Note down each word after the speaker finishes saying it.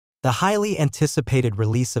The highly anticipated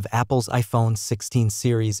release of Apple's iPhone 16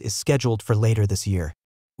 series is scheduled for later this year.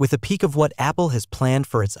 With a peek of what Apple has planned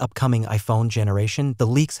for its upcoming iPhone generation, the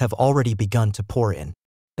leaks have already begun to pour in.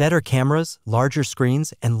 Better cameras, larger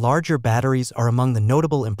screens, and larger batteries are among the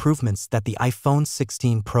notable improvements that the iPhone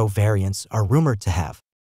 16 Pro variants are rumored to have.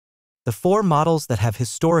 The four models that have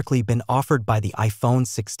historically been offered by the iPhone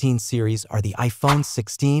 16 series are the iPhone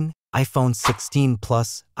 16, iPhone 16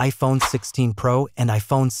 Plus, iPhone 16 Pro, and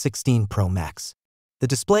iPhone 16 Pro Max. The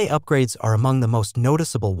display upgrades are among the most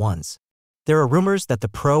noticeable ones. There are rumors that the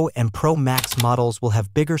Pro and Pro Max models will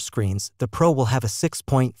have bigger screens. The Pro will have a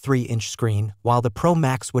 6.3-inch screen, while the Pro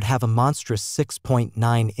Max would have a monstrous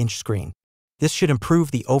 6.9-inch screen. This should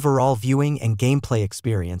improve the overall viewing and gameplay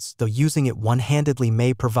experience, though using it one-handedly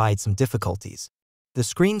may provide some difficulties. The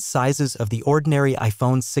screen sizes of the ordinary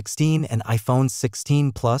iPhone 16 and iPhone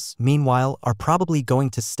 16 Plus, meanwhile, are probably going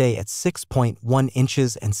to stay at 6.1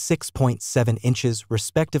 inches and 6.7 inches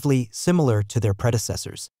respectively, similar to their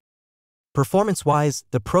predecessors. Performance-wise,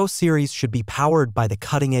 the Pro series should be powered by the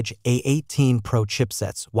cutting-edge A18 Pro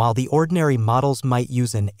chipsets, while the ordinary models might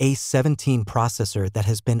use an A17 processor that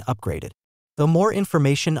has been upgraded. Though more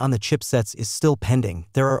information on the chipsets is still pending,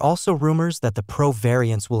 there are also rumors that the Pro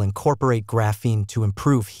variants will incorporate graphene to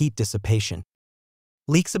improve heat dissipation.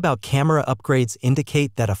 Leaks about camera upgrades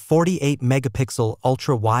indicate that a 48-megapixel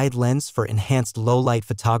ultra-wide lens for enhanced low-light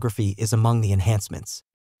photography is among the enhancements.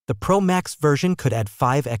 The Pro Max version could add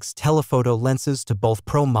 5x telephoto lenses to both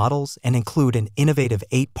Pro models and include an innovative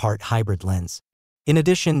 8-part hybrid lens. In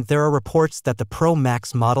addition, there are reports that the Pro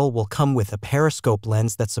Max model will come with a periscope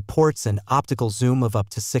lens that supports an optical zoom of up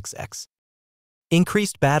to 6x.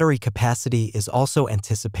 Increased battery capacity is also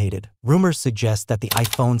anticipated. Rumors suggest that the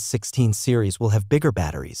iPhone 16 series will have bigger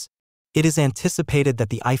batteries. It is anticipated that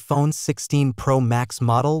the iPhone 16 Pro Max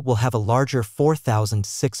model will have a larger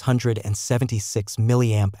 4,676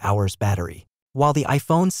 mAh battery, while the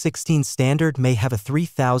iPhone 16 standard may have a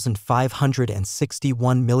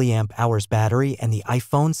 3,561 mAh battery and the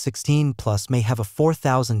iPhone 16 Plus may have a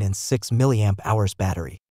 4,006 mAh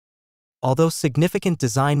battery. Although significant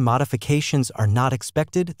design modifications are not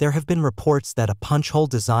expected, there have been reports that a punch-hole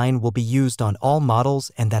design will be used on all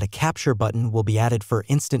models and that a capture button will be added for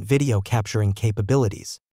instant video capturing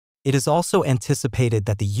capabilities. It is also anticipated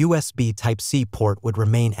that the USB Type-C port would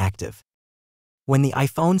remain active. When the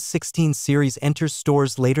iPhone 16 series enters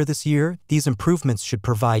stores later this year, these improvements should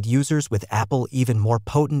provide users with Apple even more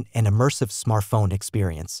potent and immersive smartphone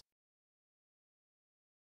experience.